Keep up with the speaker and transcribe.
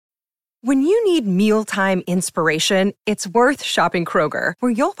When you need mealtime inspiration, it's worth shopping Kroger,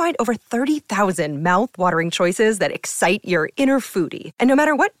 where you'll find over 30,000 mouth-watering choices that excite your inner foodie. And no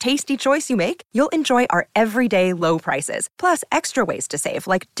matter what tasty choice you make, you'll enjoy our everyday low prices, plus extra ways to save,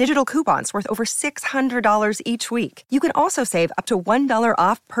 like digital coupons worth over $600 each week. You can also save up to $1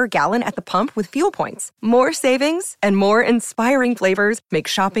 off per gallon at the pump with fuel points. More savings and more inspiring flavors make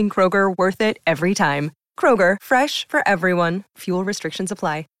shopping Kroger worth it every time. Kroger, fresh for everyone. Fuel restrictions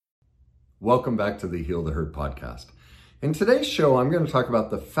apply. Welcome back to the Heal the Hurt podcast. In today's show, I'm going to talk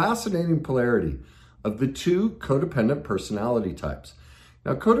about the fascinating polarity of the two codependent personality types.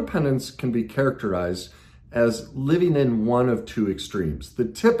 Now, codependence can be characterized as living in one of two extremes. The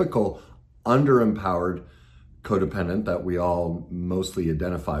typical underempowered codependent that we all mostly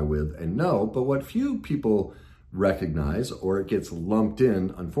identify with and know, but what few people recognize, or it gets lumped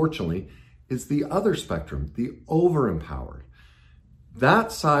in, unfortunately, is the other spectrum, the overempowered.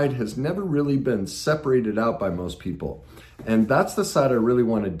 That side has never really been separated out by most people. And that's the side I really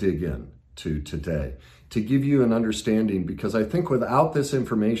want to dig in to today, to give you an understanding, because I think without this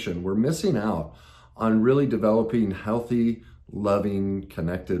information, we're missing out on really developing healthy, loving,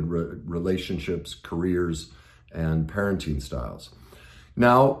 connected relationships, careers, and parenting styles.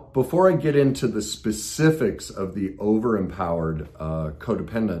 Now, before I get into the specifics of the overempowered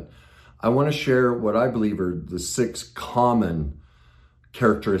codependent, I want to share what I believe are the 6 common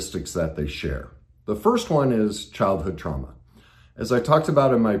characteristics that they share. The first one is childhood trauma. As I talked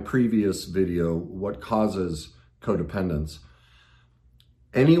about in my previous video, what causes codependence,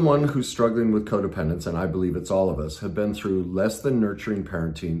 anyone who's struggling with codependence, and I believe it's all of us, have been through less than nurturing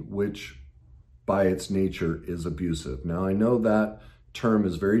parenting, which by its nature is abusive. Now, I know that term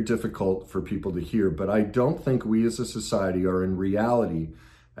is very difficult for people to hear, but I don't think we as a society are in reality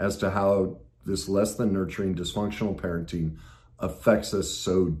as to how this less than nurturing dysfunctional parenting affects us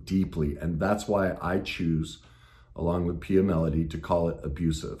so deeply. And that's why I choose, along with Pia Melody, to call it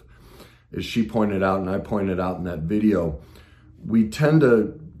abusive. As she pointed out, and I pointed out in that video, we tend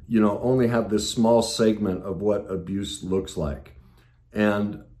to, only have this small segment of what abuse looks like.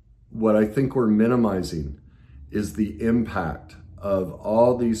 And what I think we're minimizing is the impact of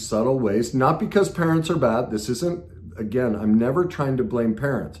all these subtle ways, not because parents are bad. This isn't, again, I'm never trying to blame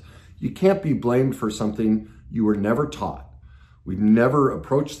parents. You can't be blamed for something you were never taught. We've never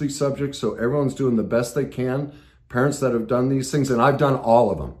approached these subjects, so everyone's doing the best they can. Parents that have done these things, and I've done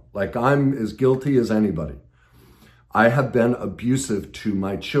all of them. Like, I'm as guilty as anybody. I have been abusive to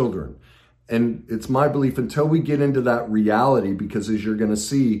my children. And it's my belief, until we get into that reality, because as you're going to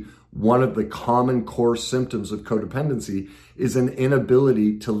see, one of the common core symptoms of codependency is an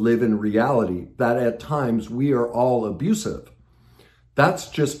inability to live in reality, that at times we are all abusive. That's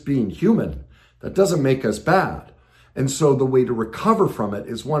just being human. That doesn't make us bad. And so the way to recover from it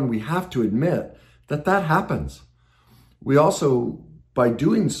is, one, we have to admit that that happens. We also, by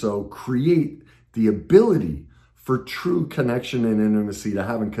doing so, create the ability for true connection and intimacy to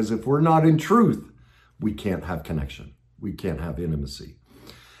happen. Because if we're not in truth, we can't have connection. We can't have intimacy.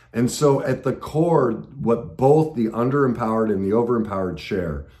 And so at the core, what both the underempowered and the overempowered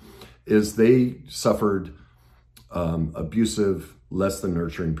share is they suffered abusive, less than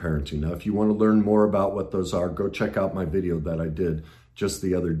nurturing parenting. Now, if you want to learn more about what those are, go check out my video that I did just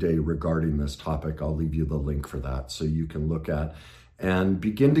the other day regarding this topic. I'll leave you the link for that so you can look at and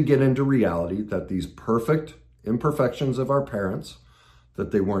begin to get into reality that these perfect imperfections of our parents,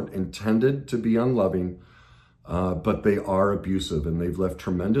 that they weren't intended to be unloving, but they are abusive, and they've left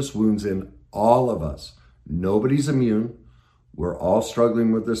tremendous wounds in all of us. Nobody's immune. We're all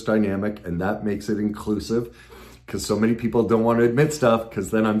struggling with this dynamic, and that makes it inclusive, because so many people don't want to admit stuff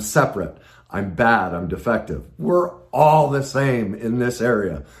because then I'm separate, I'm bad, I'm defective. We're all the same in this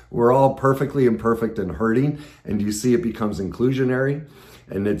area. We're all perfectly imperfect and hurting, and you see it becomes inclusionary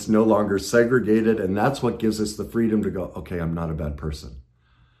and it's no longer segregated, and that's what gives us the freedom to go, okay, I'm not a bad person.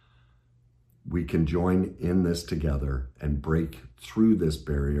 We can join in this together and break through this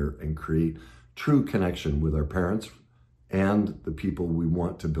barrier and create true connection with our parents and the people we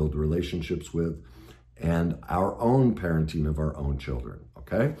want to build relationships with, and our own parenting of our own children,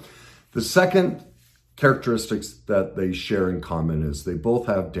 okay? The second characteristics that they share in common is they both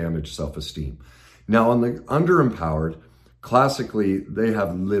have damaged self-esteem. Now, on the underempowered, classically, they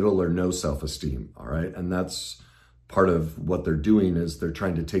have little or no self-esteem, all right? And that's part of what they're doing, is they're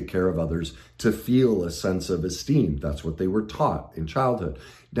trying to take care of others to feel a sense of esteem. That's what they were taught in childhood.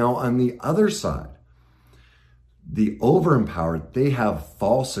 Now, on the other side, the overempowered, they have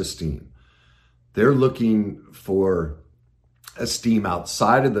false esteem. They're looking for esteem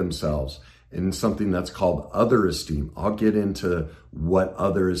outside of themselves, in something that's called other esteem. I'll get into what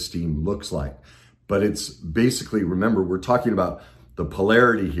other esteem looks like. But it's basically, remember, we're talking about the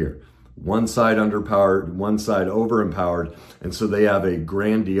polarity here. One side underpowered, one side overempowered. And so they have a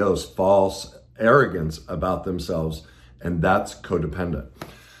grandiose, false arrogance about themselves, and that's codependent.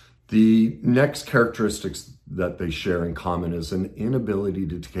 The next characteristics that they share in common is an inability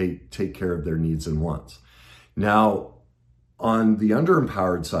to take care of their needs and wants. Now, on the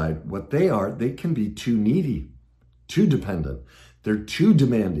underempowered side, what they can be too needy, too dependent. They're too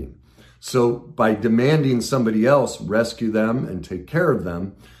demanding. So by demanding somebody else rescue them and take care of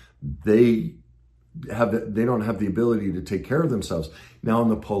them, they don't have the ability to take care of themselves. Now on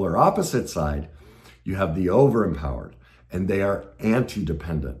the polar opposite side, you have the overempowered, and they are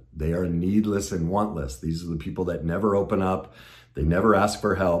anti-dependent. They are needless and wantless. These are the people that never open up. They never ask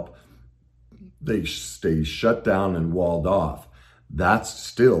for help. They stay shut down and walled off. That's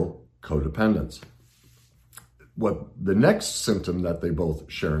still codependence. What the next symptom that they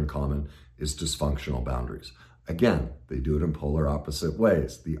both share in common is dysfunctional boundaries. Again, they do it in polar opposite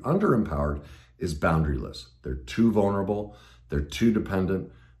ways. The underempowered is boundaryless. They're too vulnerable, they're too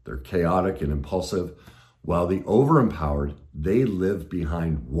dependent, they're chaotic and impulsive, while the overempowered, they live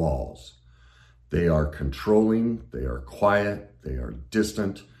behind walls. They are controlling, they are quiet, they are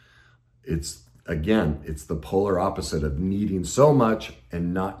distant. It's the polar opposite of needing so much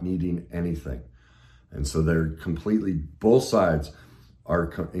and not needing anything. And so they're both sides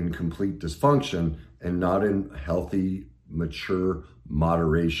are in complete dysfunction and not in healthy, mature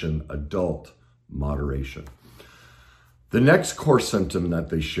moderation, adult moderation. The next core symptom that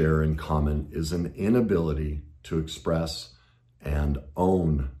they share in common is an inability to express and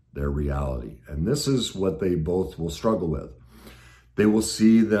own their reality. And this is what they both will struggle with. They will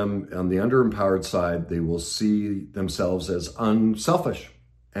see them on the underempowered side, they will see themselves as unselfish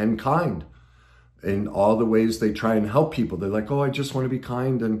and kind in all the ways they try and help people. They're like, oh, I just want to be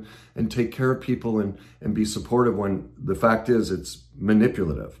kind and take care of people and be supportive, when the fact is it's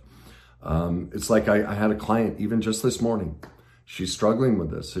manipulative. It's like I had a client even just this morning. She's struggling with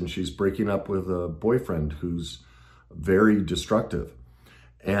this, and she's breaking up with a boyfriend who's very destructive.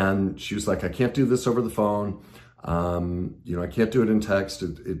 And she was like, I can't do this over the phone. I can't do it in text.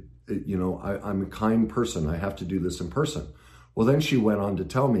 I'm a kind person. I have to do this in person. Well, then she went on to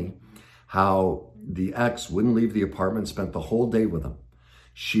tell me how the ex wouldn't leave the apartment, spent the whole day with him.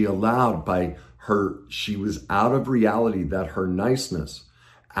 She allowed she was out of reality that her niceness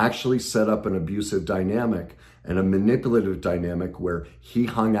actually set up an abusive dynamic and a manipulative dynamic where he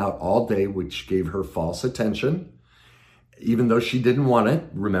hung out all day, which gave her false attention, even though she didn't want it.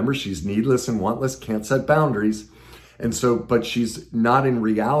 Remember, she's needless and wantless, can't set boundaries. And so, but she's not in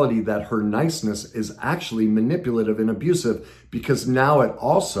reality that her niceness is actually manipulative and abusive, because now it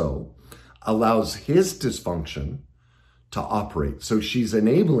also allows his dysfunction to operate. So she's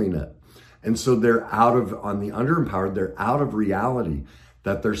enabling it. And so on the underempowered, they're out of reality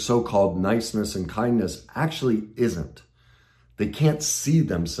that their so-called niceness and kindness actually isn't. They can't see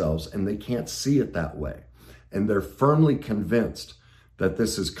themselves, and they can't see it that way. And they're firmly convinced that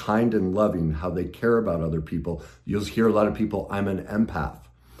this is kind and loving, how they care about other people. You'll hear a lot of people, I'm an empath.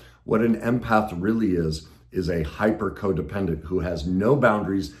 What an empath really is a hyper codependent who has no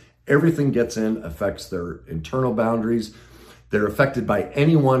boundaries. Everything gets in, affects their internal boundaries. They're affected by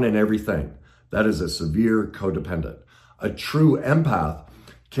anyone and everything. That is a severe codependent. A true empath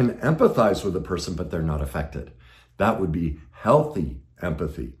can empathize with a person, but they're not affected. That would be healthy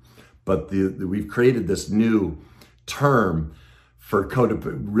empathy. But we've created this new term for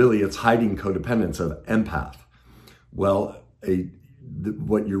really it's hiding codependence of empath. Well,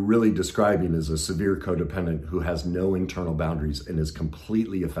 what you're really describing is a severe codependent who has no internal boundaries and is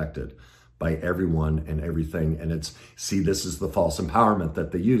completely affected by everyone and everything. And this is the false empowerment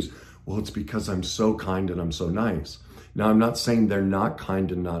that they use. Well, it's because I'm so kind and I'm so nice. Now, I'm not saying they're not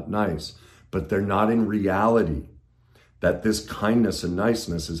kind and not nice, but they're not in reality that this kindness and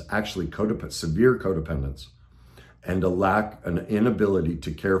niceness is actually severe codependence and an inability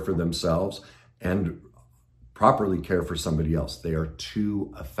to care for themselves and properly care for somebody else. They are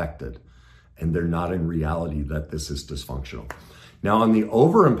too affected, and they're not in reality that this is dysfunctional. Now, on the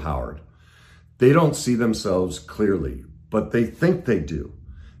overempowered, they don't see themselves clearly, but they think they do.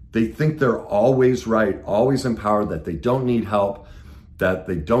 They think they're always right, always empowered, that they don't need help, that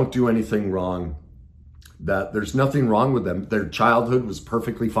they don't do anything wrong, that there's nothing wrong with them. Their childhood was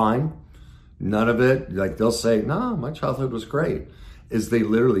perfectly fine. None of it, like they'll say, no, my childhood was great. Is they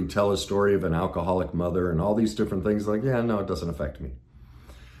literally tell a story of an alcoholic mother and all these different things, like, yeah, no, it doesn't affect me.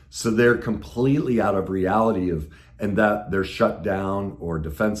 So they're completely out of reality and that they're shut down or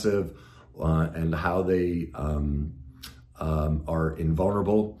defensive and how they are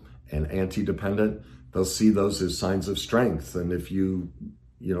invulnerable and anti-dependent, they'll see those as signs of strength. And if you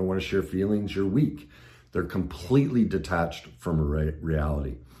want to share feelings, you're weak. They're completely detached from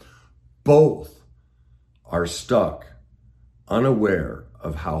reality. Both are stuck, unaware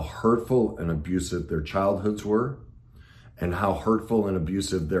of how hurtful and abusive their childhoods were and how hurtful and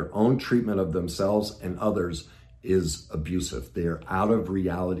abusive their own treatment of themselves and others is abusive. They are out of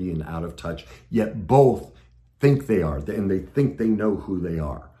reality and out of touch, yet both think they are, and they think they know who they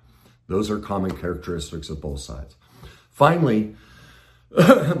are. Those are common characteristics of both sides. Finally,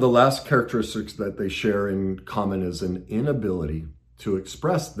 the last characteristics that they share in common is an inability to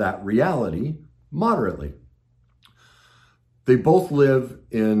express that reality moderately. They both live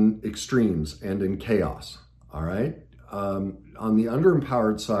in extremes and in chaos, all right? On the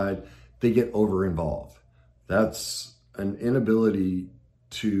underempowered side, they get over-involved. That's an inability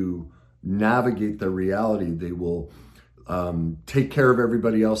to navigate their reality. They will take care of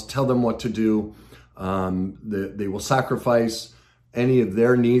everybody else, tell them what to do. They will sacrifice any of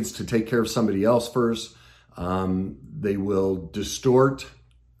their needs to take care of somebody else first. They will distort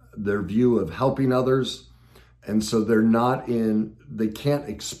their view of helping others. And so they can't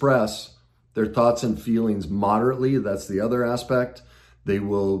express their thoughts and feelings moderately. That's the other aspect. They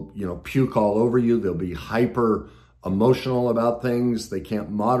will, puke all over you. They'll be hyper emotional about things. They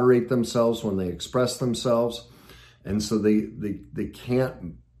can't moderate themselves when they express themselves. And so they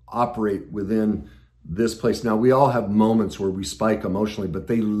can't operate within this place. Now, we all have moments where we spike emotionally, but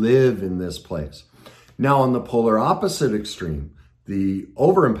they live in this place. Now, on the polar opposite extreme, the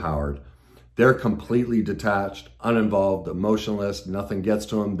overempowered, they're completely detached, uninvolved, emotionless. Nothing gets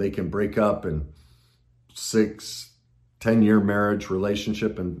to them. They can break up in 6-10-year marriage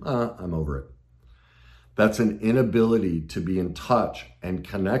relationship and I'm over it. That's an inability to be in touch and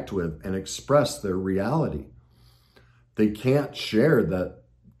connect with and express their reality. They can't share that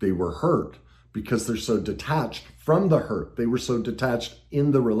they were hurt because they're so detached from the hurt. They were so detached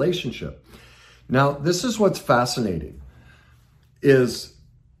in the relationship. Now, this is what's fascinating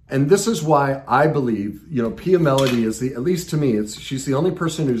and this is why I believe, Pia Mellody is at least to me, she's the only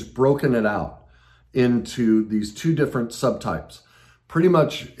person who's broken it out into these two different subtypes. Pretty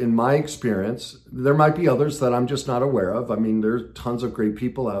much in my experience, there might be others that I'm just not aware of. I mean, there's tons of great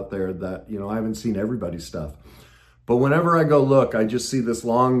people out there that, I haven't seen everybody's stuff. But whenever I go look, I just see this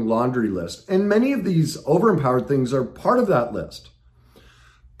long laundry list. And many of these overempowered things are part of that list.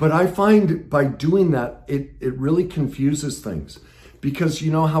 But I find by doing that, it really confuses things. Because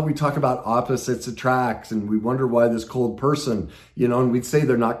you know how we talk about opposites attract and we wonder why this cold person, and we'd say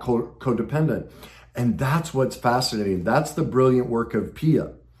they're not codependent. And that's what's fascinating. That's the brilliant work of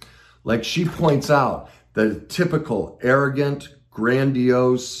Pia. Like she points out the typical arrogant,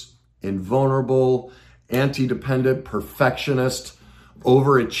 grandiose, invulnerable, anti-dependent, perfectionist,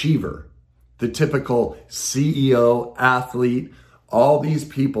 overachiever, the typical CEO, athlete, all these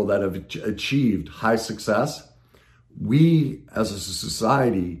people that have achieved high success, we as a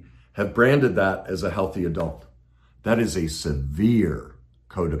society have branded that as a healthy adult. That is a severe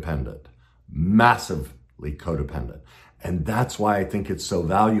codependent, massively codependent. And that's why I think it's so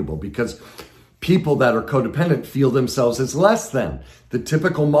valuable, because people that are codependent feel themselves as less than the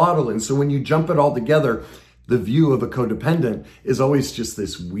typical model. And so when you jump it all together, the view of a codependent is always just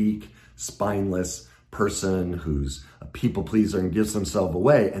this weak, spineless person who's a people pleaser and gives themselves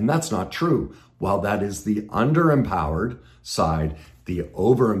away. And that's not true. While that is the underempowered side, the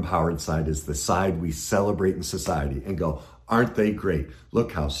overempowered side is the side we celebrate in society and go, aren't they great?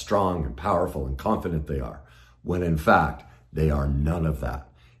 Look how strong and powerful and confident they are. When in fact, they are none of that.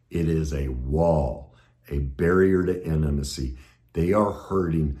 It is a wall, a barrier to intimacy. They are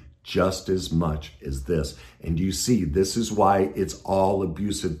hurting just as much as this. And you see, this is why it's all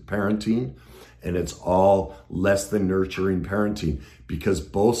abusive parenting and it's all less than nurturing parenting, because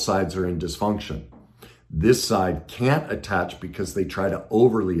both sides are in dysfunction. This side can't attach because they try to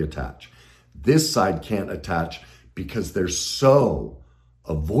overly attach. This side can't attach because they're so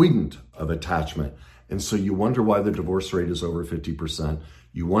avoidant of attachment. And so you wonder why the divorce rate is over 50%.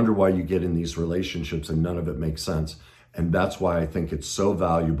 You wonder why you get in these relationships and none of it makes sense. And that's why I think it's so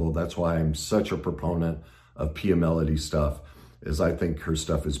valuable. That's why I'm such a proponent of Pia Mellody stuff, is I think her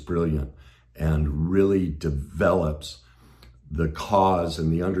stuff is brilliant and really develops the cause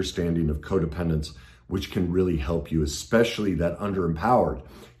and the understanding of codependence, which can really help you, especially that underempowered.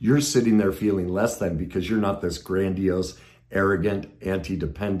 You're sitting there feeling less than because you're not this grandiose, arrogant,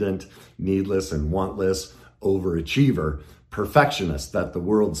 anti-dependent, needless and wantless overachiever, perfectionist that the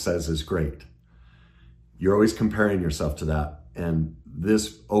world says is great. You're always comparing yourself to that. And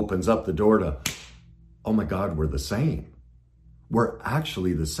this opens up the door to, oh my God, we're the same. We're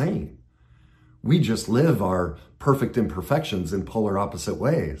actually the same. We just live our perfect imperfections in polar opposite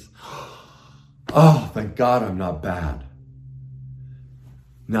ways. Oh, thank God I'm not bad.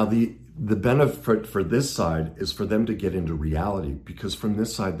 Now, the benefit for this side is for them to get into reality, because from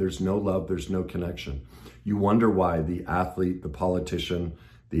this side, there's no love, there's no connection. You wonder why the athlete, the politician,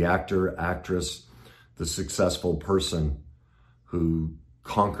 the actor, actress, the successful person who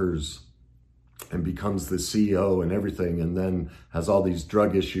conquers and becomes the CEO and everything, and then has all these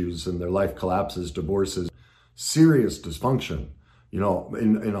drug issues and their life collapses, divorces, serious dysfunction, in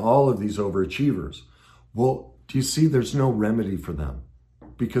all of these overachievers. Well, do you see there's no remedy for them?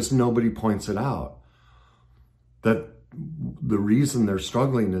 Because nobody points it out. That the reason they're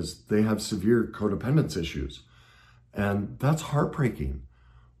struggling is they have severe codependence issues. And that's heartbreaking.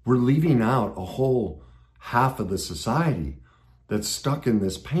 We're leaving out a whole half of the society that's stuck in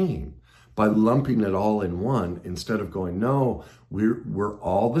this pain by lumping it all in one, instead of going, no, we're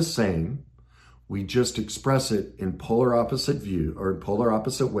all the same. We just express it in polar opposite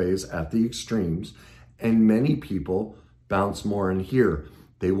ways at the extremes. And many people bounce more in here.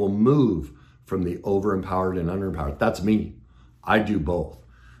 They will move from the over-empowered and under-empowered. That's me. I do both.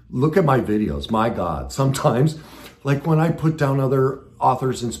 Look at my videos. My God, sometimes, like when I put down other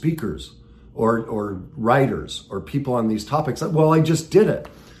authors and speakers or writers or people on these topics, well, I just did it.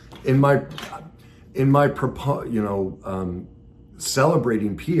 In my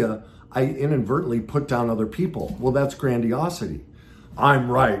celebrating Pia, I inadvertently put down other people. Well, that's grandiosity. I'm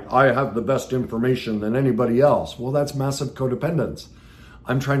right. I have the best information than anybody else. Well, that's massive codependence.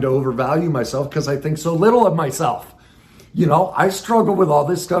 I'm trying to overvalue myself because I think so little of myself. I struggle with all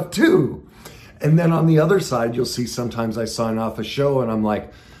this stuff too. And then on the other side, you'll see sometimes I sign off a show and I'm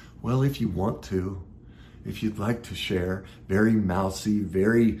like, well, if you want to, if you'd like to share, very mousy,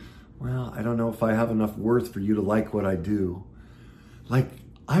 I don't know if I have enough worth for you to like what I do. Like,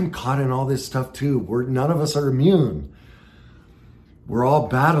 I'm caught in all this stuff too. None of us are immune. We're all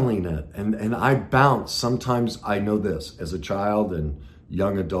battling it. And I bounce. Sometimes I know this as a child and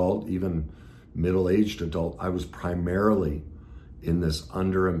young adult, even middle-aged adult, I was primarily in this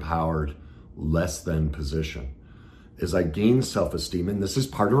under-empowered, less than position. As I gained self-esteem, and this is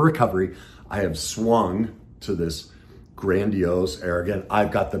part of recovery, I have swung to this grandiose, arrogant,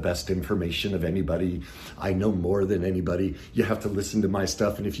 I've got the best information of anybody. I know more than anybody. You have to listen to my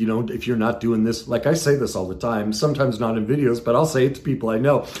stuff. And if you're not doing this, like I say this all the time, sometimes not in videos, but I'll say it to people I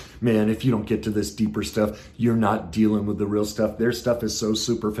know, man, if you don't get to this deeper stuff, you're not dealing with the real stuff. Their stuff is so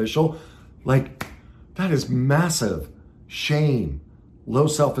superficial. Like, that is massive shame, low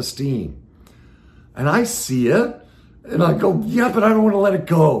self-esteem. And I see it and I go, yeah, but I don't want to let it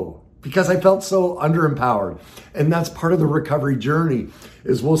go. Because I felt so underempowered. And that's part of the recovery journey,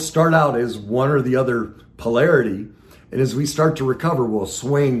 is we'll start out as one or the other polarity. And as we start to recover, we'll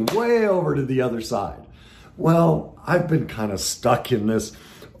swing way over to the other side. Well, I've been kind of stuck in this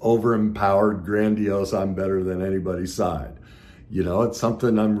overempowered, grandiose, I'm better than anybody side. It's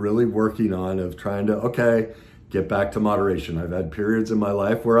something I'm really working on, of trying to, get back to moderation. I've had periods in my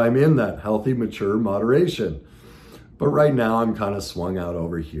life where I'm in that healthy, mature moderation. But right now I'm kind of swung out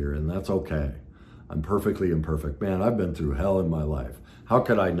over here, and that's okay. I'm perfectly imperfect. Man, I've been through hell in my life. How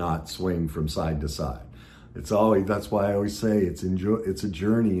could I not swing from side to side? That's why I always say it's a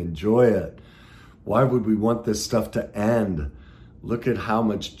journey, enjoy it. Why would we want this stuff to end? Look at how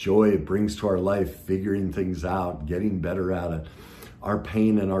much joy it brings to our life, figuring things out, getting better at it. Our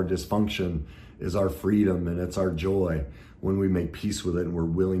pain and our dysfunction is our freedom, and it's our joy when we make peace with it and we're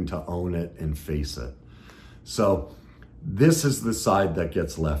willing to own it and face it. So this is the side that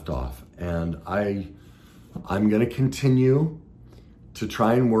gets left off. And I'm going to continue to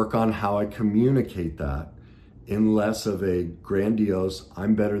try and work on how I communicate that in less of a grandiose,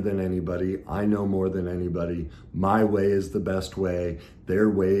 I'm better than anybody, I know more than anybody, my way is the best way, their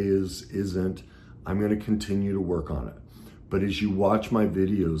way isn't. I'm going to continue to work on it. But as you watch my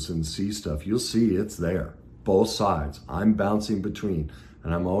videos and see stuff, you'll see it's there. Both sides. I'm bouncing between.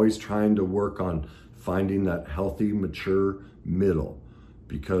 And I'm always trying to work on finding that healthy, mature middle,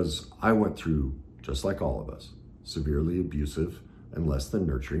 because I went through, just like all of us, severely abusive and less than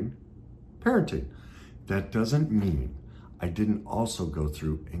nurturing parenting. That doesn't mean I didn't also go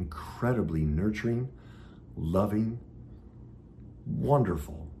through incredibly nurturing, loving,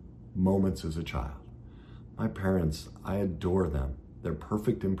 wonderful moments as a child. My parents, I adore them. They're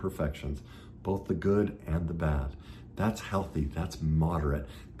perfect imperfections, both the good and the bad. That's healthy, that's moderate,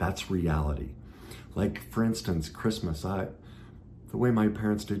 that's reality. Like, for instance, Christmas, the way my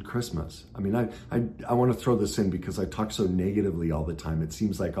parents did Christmas. I mean, I want to throw this in because I talk so negatively all the time. It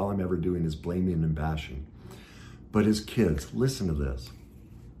seems like all I'm ever doing is blaming and bashing. But as kids, listen to this.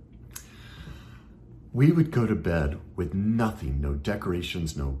 We would go to bed with nothing, no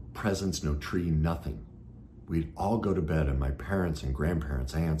decorations, no presents, no tree, nothing. We'd all go to bed and my parents and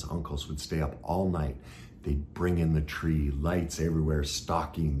grandparents, aunts, uncles would stay up all night. They'd bring in the tree, lights everywhere,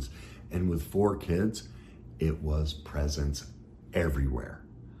 stockings. And with 4 kids, it was presents everywhere.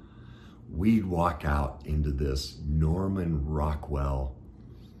 We'd walk out into this Norman Rockwell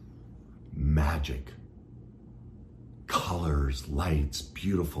magic. Colors, lights,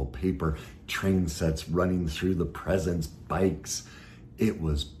 beautiful paper, train sets running through the presents, bikes. It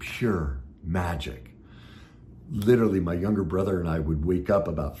was pure magic. Literally, my younger brother and I would wake up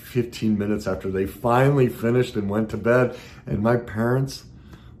about 15 minutes after they finally finished and went to bed. And my parents,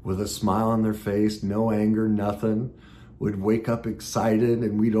 with a smile on their face, no anger, nothing, would wake up excited,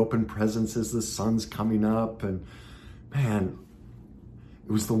 and we'd open presents as the sun's coming up. And man,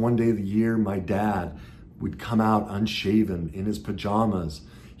 it was the one day of the year my dad would come out unshaven in his pajamas.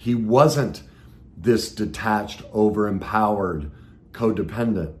 He wasn't this detached, over-empowered,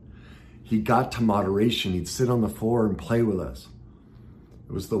 codependent. He got to moderation. He'd sit on the floor and play with us.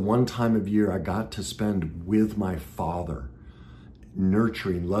 It was the one time of year I got to spend with my father,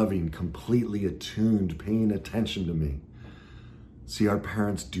 nurturing, loving, completely attuned, paying attention to me. See, our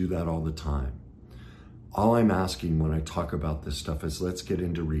parents do that all the time. All I'm asking when I talk about this stuff is let's get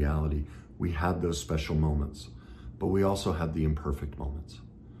into reality. We had those special moments, but we also had the imperfect moments.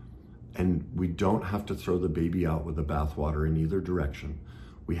 And we don't have to throw the baby out with the bathwater in either direction.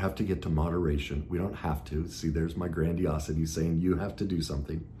 We have to get to moderation. We don't have to. See, there's my grandiosity saying you have to do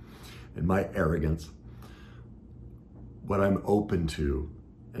something, and my arrogance. What I'm open to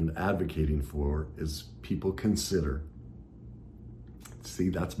and advocating for is people consider. See,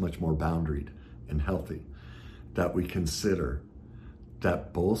 that's much more boundaried and healthy. That we consider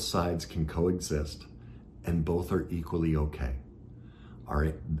that both sides can coexist and both are equally okay.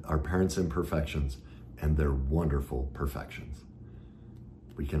 Our parents' imperfections and their wonderful perfections.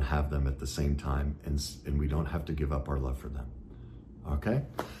 We can have them at the same time, and we don't have to give up our love for them. Okay?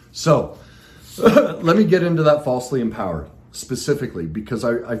 So, let me get into that falsely empowered specifically, because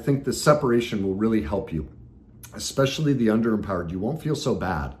I think the separation will really help you, especially the underempowered. You won't feel so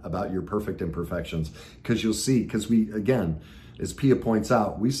bad about your perfect imperfections because you'll see, because we, again, as Pia points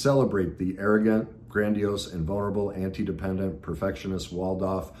out, we celebrate the arrogant, grandiose, and vulnerable, anti-dependent, perfectionist,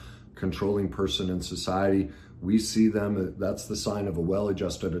 walled-off, controlling person in society. We see them, that's the sign of a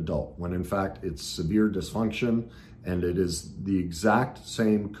well-adjusted adult, when in fact it's severe dysfunction, and it is the exact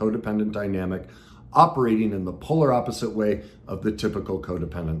same codependent dynamic operating in the polar opposite way of the typical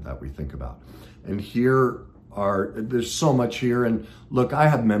codependent that we think about. And there's so much here, and look, I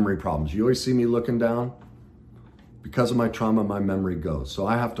have memory problems. You always see me looking down. Because of my trauma, my memory goes. So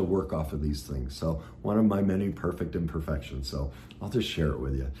I have to work off of these things. So one of my many perfect imperfections. So I'll just share it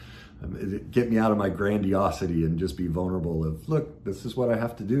with you. Get me out of my grandiosity and just be vulnerable of, look, this is what I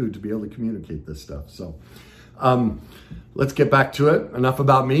have to do to be able to communicate this stuff. So let's get back to it. Enough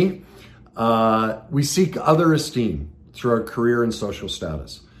about me. We seek other esteem through our career and social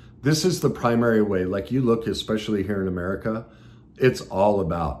status. This is the primary way. Like you look, especially here in America, it's all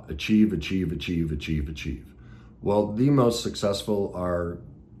about achieve, achieve, achieve, achieve, achieve. Well, the most successful are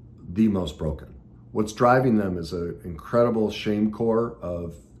the most broken. What's driving them is an incredible shame core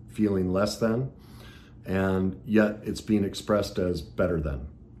of feeling less than, and yet it's being expressed as better than.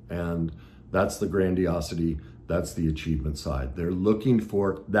 And that's the grandiosity, that's the achievement side. They're looking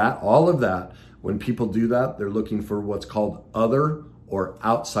for that, all of that. When people do that, they're looking for what's called other or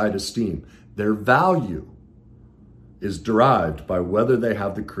outside esteem. Their value is derived by whether they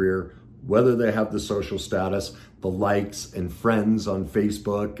have the career, whether they have the social status, the likes and friends on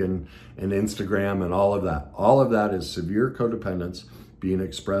Facebook and Instagram and all of that. All of that is severe codependence being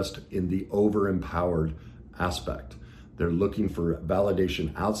expressed in the over-empowered aspect. They're looking for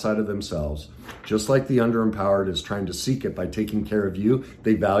validation outside of themselves. Just like the underempowered is trying to seek it by taking care of you.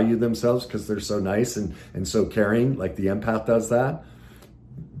 They value themselves because they're so nice and so caring, like the empath does that.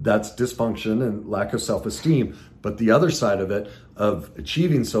 That's dysfunction and lack of self-esteem. But the other side of it, of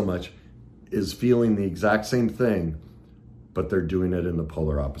achieving so much, is feeling the exact same thing, but they're doing it in the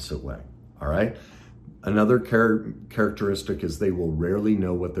polar opposite way, all right? Another characteristic is they will rarely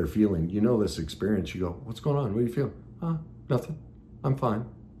know what they're feeling. You know this experience, you go, what's going on? What do you feel? Nothing, I'm fine.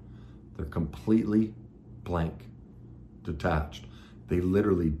 They're completely blank, detached. They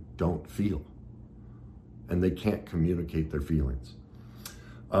literally don't feel, and they can't communicate their feelings.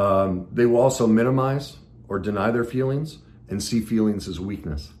 They will also minimize or deny their feelings and see feelings as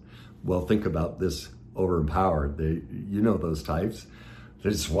weakness. Well, think about this overempowered. You know those types. They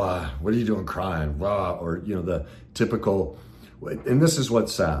just, wow, what are you doing crying? Wow. Or, the typical, and this is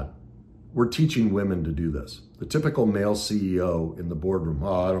what's sad. We're teaching women to do this. The typical male CEO in the boardroom,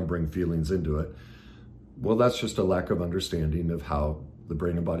 I don't bring feelings into it. Well, that's just a lack of understanding of how the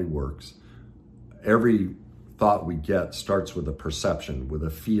brain and body works. Every thought we get starts with a perception, with a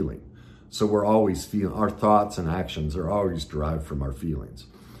feeling. So we're always feeling, our thoughts and actions are always derived from our feelings.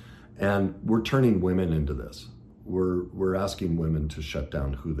 And we're turning women into this. We're asking women to shut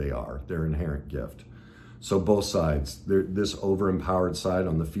down who they are, their inherent gift. So both sides, this overempowered side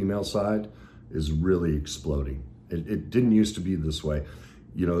on the female side is really exploding. It didn't used to be this way.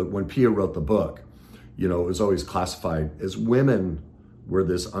 When Pia wrote the book, it was always classified as women were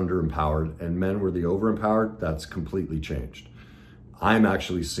this underempowered and men were the overempowered. That's completely changed. I'm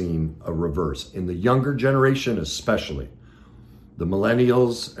actually seeing a reverse. In the younger generation especially, the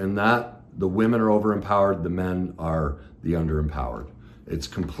millennials and the women are overempowered, the men are the underempowered. It's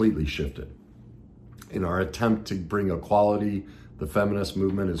completely shifted. In our attempt to bring equality, the feminist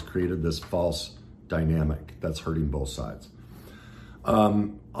movement has created this false dynamic that's hurting both sides.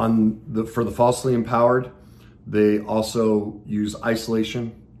 For the falsely empowered, they also use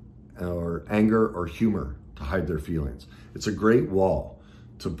isolation or anger or humor to hide their feelings. It's a great wall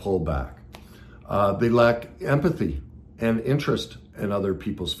to pull back. They lack empathy and interest in other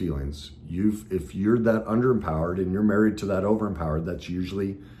people's feelings. If you're that underempowered and you're married to that overempowered, that's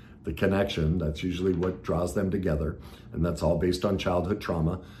usually the connection. That's usually what draws them together. And that's all based on childhood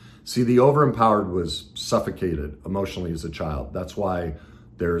trauma. See, the overempowered was suffocated emotionally as a child. That's why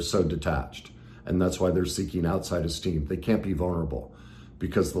they're so detached. And that's why they're seeking outside esteem. They can't be vulnerable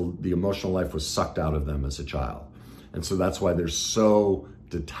because the emotional life was sucked out of them as a child. And so that's why they're so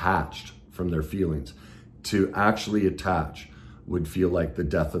detached from their feelings. To actually attach would feel like the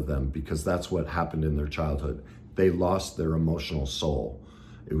death of them because that's what happened in their childhood. They lost their emotional soul.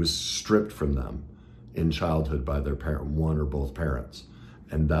 It was stripped from them in childhood by their parent, one or both parents.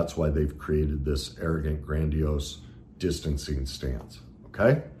 And that's why they've created this arrogant, grandiose, distancing stance,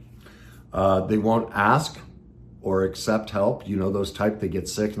 okay? They won't ask or accept help. Those type, they get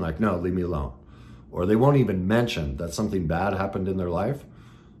sick and like, no, leave me alone. Or they won't even mention that something bad happened in their life.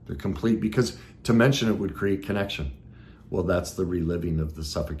 They're complete, because to mention it would create connection. Well, that's the reliving of the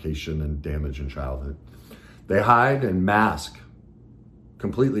suffocation and damage in childhood. They hide and mask,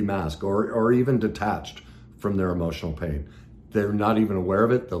 completely mask, or even detached from their emotional pain. They're not even aware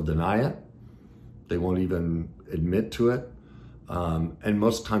of it. They'll deny it. They won't even admit to it. And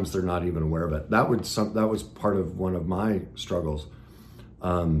most times they're not even aware of it. That was part of one of my struggles.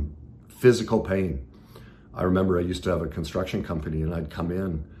 Physical pain. I remember I used to have a construction company and I'd come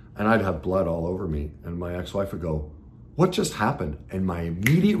in and I'd have blood all over me. And my ex-wife would go, "What just happened?" And my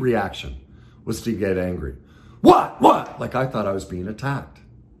immediate reaction was to get angry. What? Like I thought I was being attacked.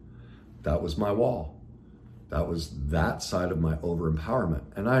 That was my wall. That was that side of my overempowerment.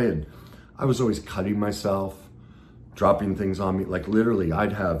 And I was always cutting myself, dropping things on me. Like literally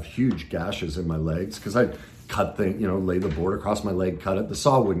I'd have huge gashes in my legs because I'd cut things, lay the board across my leg, cut it. The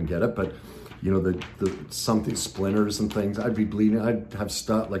saw wouldn't get it, but something, splinters and things, I'd be bleeding. I'd have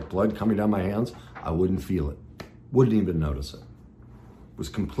stuff like blood coming down my hands. I wouldn't feel it. Wouldn't even notice it. Was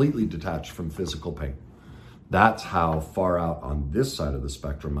completely detached from physical pain. That's how far out on this side of the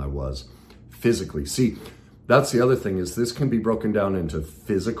spectrum I was physically. See, that's the other thing, is this can be broken down into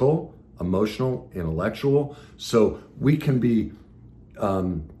physical, emotional, intellectual. So we can be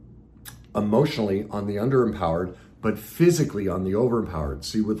emotionally on the underempowered, but physically on the overempowered.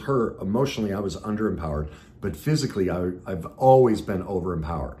 See, with her, emotionally I was underempowered, but physically I've always been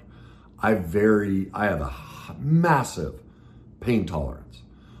overempowered. I have a massive pain tolerance.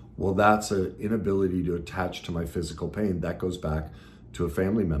 Well, that's an inability to attach to my physical pain. That goes back to a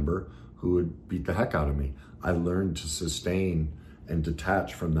family member who would beat the heck out of me. I learned to sustain and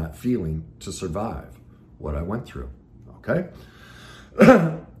detach from that feeling to survive what I went through, okay?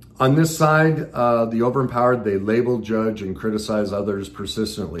 On this side, the overempowered, they label, judge, and criticize others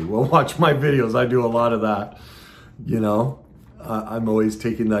persistently. Well, watch my videos. I do a lot of that. I'm always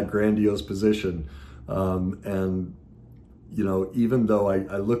taking that grandiose position. Even though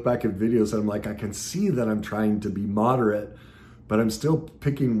I look back at videos and I'm like, I can see that I'm trying to be moderate, but I'm still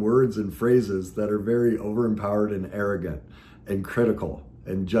picking words and phrases that are very overempowered and arrogant and critical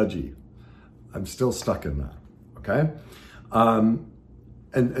and judgy. I'm still stuck in that, okay?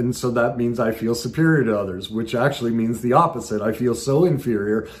 And so that means I feel superior to others, which actually means the opposite. I feel so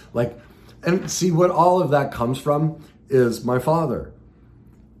inferior. And see, what all of that comes from is my father.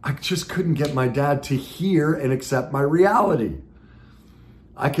 I just couldn't get my dad to hear and accept my reality.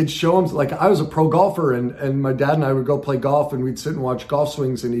 I could show him, like I was a pro golfer and my dad and I would go play golf and we'd sit and watch golf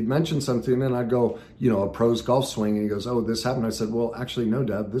swings and he'd mention something and I'd go, a pro's golf swing. And he goes, oh, this happened. I said, well, actually, no,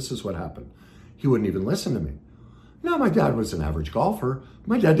 Dad, this is what happened. He wouldn't even listen to me. No, my dad was an average golfer.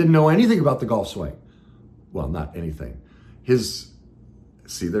 My dad didn't know anything about the golf swing. Well, not anything.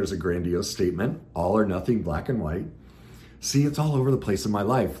 See, there's a grandiose statement, all or nothing, black and white. See, it's all over the place in my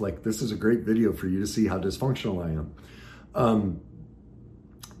life. Like, this is a great video for you to see how dysfunctional I am.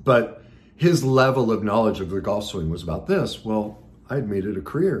 But his level of knowledge of the golf swing was about this. Well, I had made it a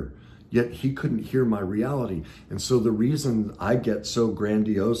career, yet he couldn't hear my reality. And so the reason I get so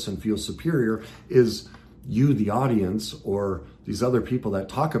grandiose and feel superior is you, the audience, or these other people that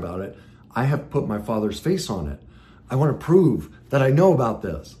talk about it, I have put my Father's face on it. I want to prove that I know about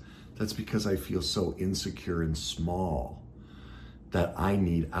this. That's because I feel so insecure and small that I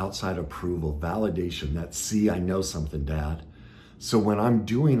need outside approval, validation that, see, I know something, Dad. So when I'm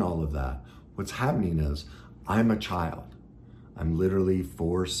doing all of that, what's happening is I'm a child. I'm literally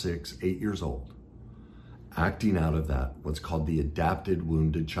 4, 6, 8 years old, acting out of that, what's called the adapted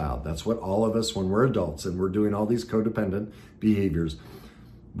wounded child. That's what all of us, when we're adults and we're doing all these codependent behaviors,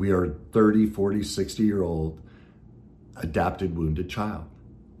 we are 30, 40, 60-year-old adapted wounded child.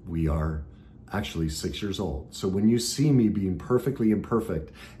 We are actually 6 years old. So when you see me being perfectly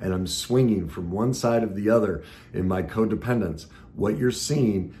imperfect and I'm swinging from one side of the other in my codependence, what you're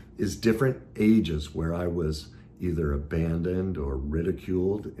seeing is different ages where I was either abandoned or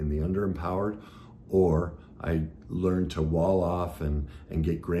ridiculed in the underempowered, or I learned to wall off and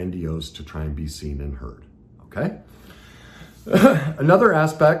get grandiose to try and be seen and heard, okay? Another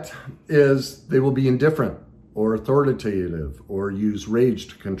aspect is they will be indifferent or authoritative or use rage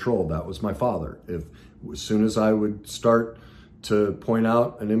to control. That was my father. As soon as I would start to point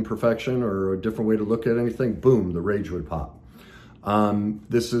out an imperfection or a different way to look at anything, boom, the rage would pop.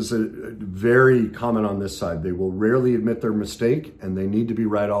 This is a very common on this side. They will rarely admit their mistake and they need to be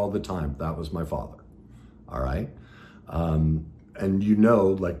right all the time. That was my father. All right.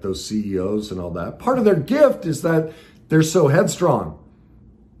 And like those CEOs and all that, part of their gift is that they're so headstrong,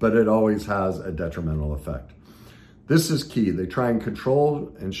 but it always has a detrimental effect. This is key. They try and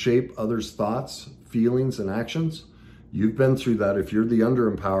control and shape others' thoughts, feelings, and actions. You've been through that. If you're the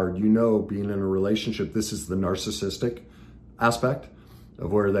underempowered, being in a relationship, this is the narcissistic aspect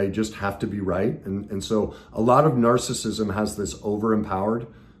of where they just have to be right. And so a lot of narcissism has this overempowered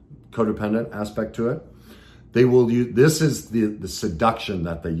codependent aspect to it. They will use, this is the seduction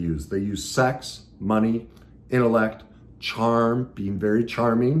that they use. They use sex, money, intellect, charm, being very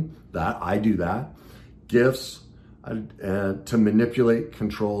charming. I do that. Gifts, to manipulate,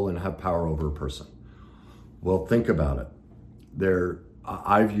 control, and have power over a person. Well, think about it.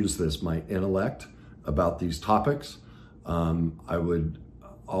 I've used this, my intellect about these topics. I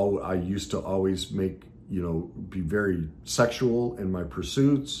used to always be very sexual in my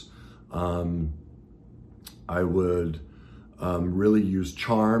pursuits. I would really use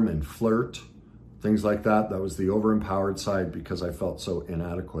charm and flirt, things like that. That was the overempowered side because I felt so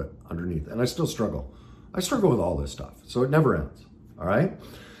inadequate underneath. And I still struggle. I struggle with all this stuff. So it never ends. All right.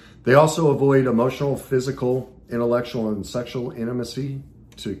 They also avoid emotional, physical, intellectual, and sexual intimacy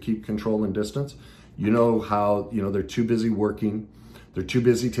to keep control and distance. You know how, they're too busy working. They're too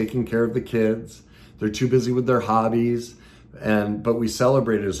busy taking care of the kids. They're too busy with their hobbies. But we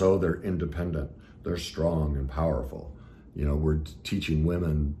celebrate it as, they're independent. They're strong and powerful. We're teaching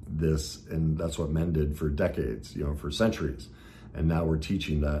women this, and that's what men did for decades, for centuries. And now we're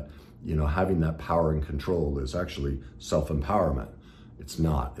teaching that, having that power and control is actually self-empowerment. It's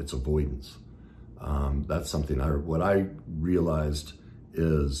not, it's avoidance. That's something what I realized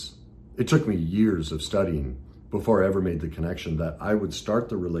is, it took me years of studying before I ever made the connection that I would start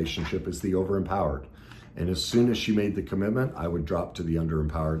the relationship as the overempowered. And as soon as she made the commitment, I would drop to the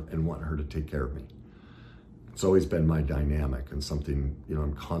underempowered and want her to take care of me. It's always been my dynamic and something,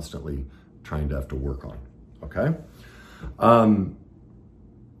 I'm constantly trying to have to work on, okay?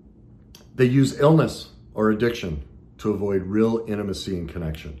 They use illness or addiction to avoid real intimacy and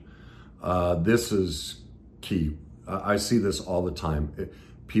connection. This is key. I see this all the time.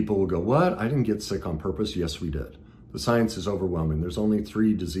 People will go, what? I didn't get sick on purpose. Yes, we did. The science is overwhelming. There's only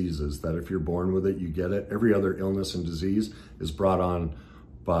 3 diseases that if you're born with it, you get it. Every other illness and disease is brought on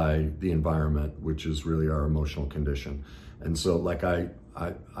by the environment, which is really our emotional condition. And so like I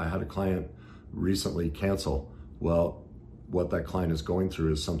had a client recently cancel. Well, what that client is going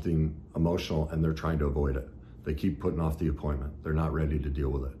through is something emotional and they're trying to avoid it. They keep putting off the appointment. They're not ready to deal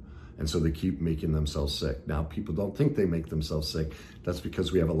with it. And so they keep making themselves sick. Now, people don't think they make themselves sick. That's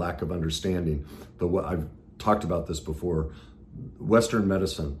because we have a lack of understanding. I've talked about this before. Western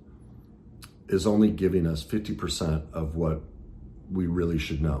medicine is only giving us 50% of what we really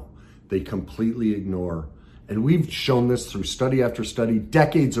should know. They completely ignore, and we've shown this through study after study,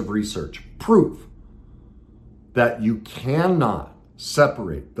 decades of research, proof that you cannot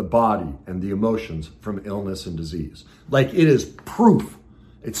separate the body and the emotions from illness and disease. Like, it is proof.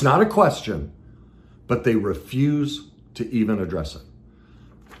 It's not a question, but they refuse to even address it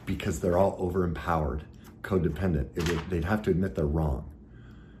because they're all over-empowered, codependent. They'd have to admit they're wrong.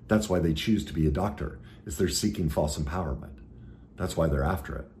 That's why they choose to be a doctor, is they're seeking false empowerment. That's why they're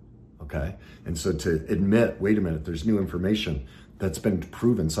after it, okay? And so to admit, wait a minute, there's new information that's been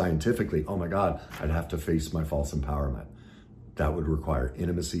proven scientifically, oh my God, I'd have to face my false empowerment. That would require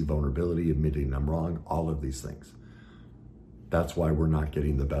intimacy, vulnerability, admitting I'm wrong, all of these things. That's why we're not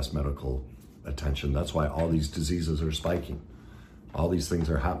getting the best medical attention. That's why all these diseases are spiking. All these things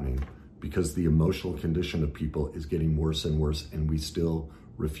are happening because the emotional condition of people is getting worse and worse, and we still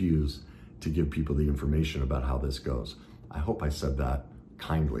refuse to give people the information about how this goes. I hope I said that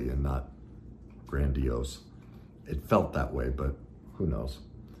kindly and not grandiose. It felt that way, but who knows?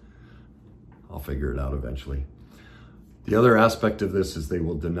 I'll figure it out eventually. The other aspect of this is they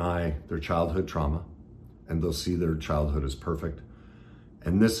will deny their childhood trauma, and they'll see their childhood as perfect.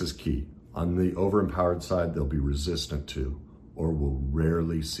 And this is key. On the over-empowered side, they'll be resistant to or will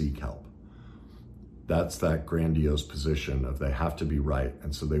rarely seek help. That's that grandiose position of they have to be right,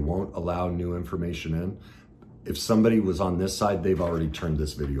 and so they won't allow new information in. If somebody was on this side, they've already turned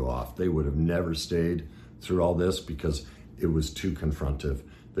this video off. They would have never stayed through all this because it was too confrontive.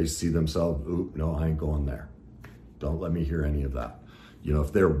 They see themselves, oop, no, I ain't going there. Don't let me hear any of that. You know,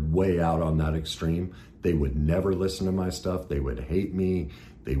 if they're way out on that extreme, they would never listen to my stuff. They would hate me.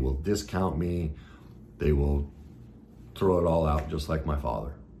 They will discount me. They will throw it all out just like my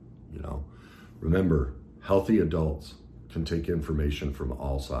father, you know. Remember, healthy adults can take information from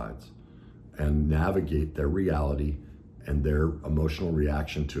all sides and navigate their reality and their emotional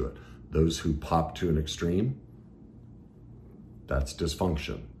reaction to it. Those who pop to an extreme, that's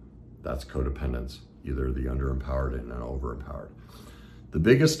dysfunction. That's codependence, either the underempowered and an overempowered. The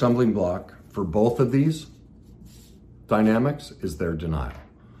biggest stumbling block for both of these dynamics is their denial.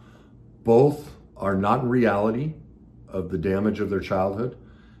 Both are not in reality of the damage of their childhood,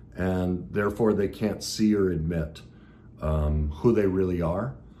 and therefore they can't see or admit who they really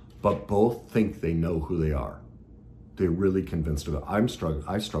are, but both think they know who they are. They're really convinced of it. I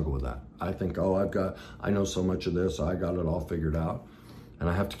struggle with that. I think, oh, I know so much of this, I got it all figured out. And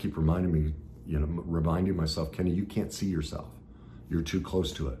I have to keep reminding myself, Kenny, you can't see yourself. You're too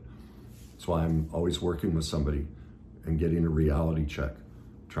close to it. That's why I'm always working with somebody and getting a reality check,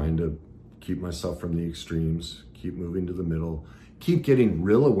 trying to keep myself from the extremes, keep moving to the middle, keep getting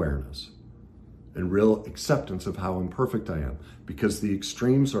real awareness and real acceptance of how imperfect I am, because the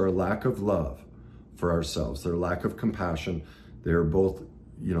extremes are a lack of love for ourselves. They're a lack of compassion. They're both,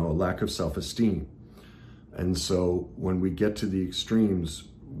 a lack of self-esteem. And so when we get to the extremes,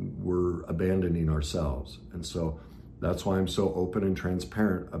 we're abandoning ourselves. And so that's why I'm so open and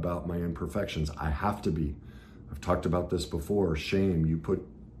transparent about my imperfections. I have to be. I've talked about this before. Shame, you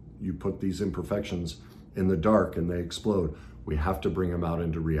put these imperfections in the dark and they explode. We have to bring them out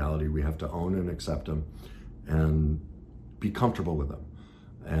into reality. We have to own and accept them and be comfortable with them.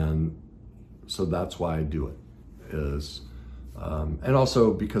 And so that's why I do it, and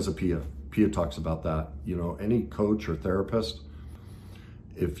also because of Pia. Pia talks about that. Any coach or therapist,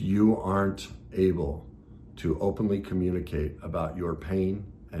 if you aren't able to openly communicate about your pain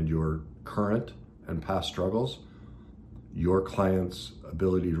and your current and past struggles, your client's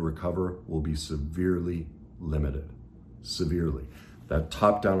ability to recover will be severely limited, severely. That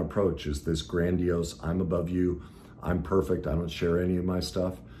top-down approach is this grandiose, I'm above you, I'm perfect, I don't share any of my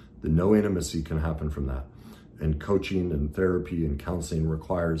stuff. The no intimacy can happen from that. And coaching and therapy and counseling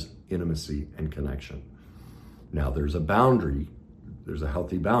requires intimacy and connection. Now there's a boundary, there's a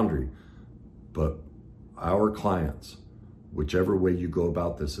healthy boundary, but our clients, whichever way you go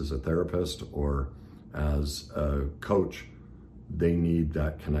about this as a therapist or as a coach, they need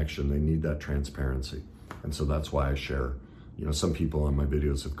that connection, they need that transparency. And so that's why I share. Some people on my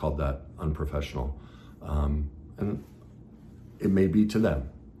videos have called that unprofessional. And it may be to them.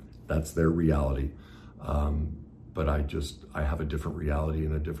 That's their reality. But I have a different reality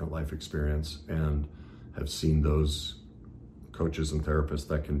and a different life experience, and have seen those coaches and therapists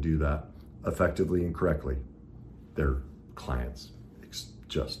that can do that effectively and correctly. Their clients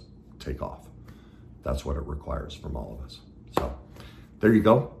just take off. That's what it requires from all of us. So there you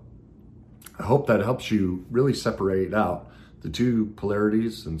go. I hope that helps you really separate out the two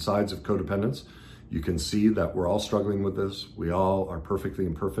polarities and sides of codependence. You can see that we're all struggling with this. We all are perfectly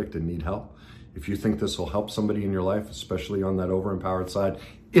imperfect and need help. If you think this will help somebody in your life, especially on that overempowered side,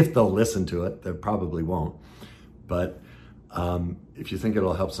 if they'll listen to it, they probably won't. But if you think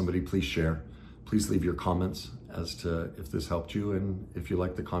it'll help somebody, please share. Please leave your comments as to if this helped you, and if you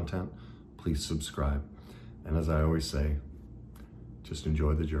like the content, please subscribe. And as I always say, just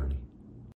enjoy the journey.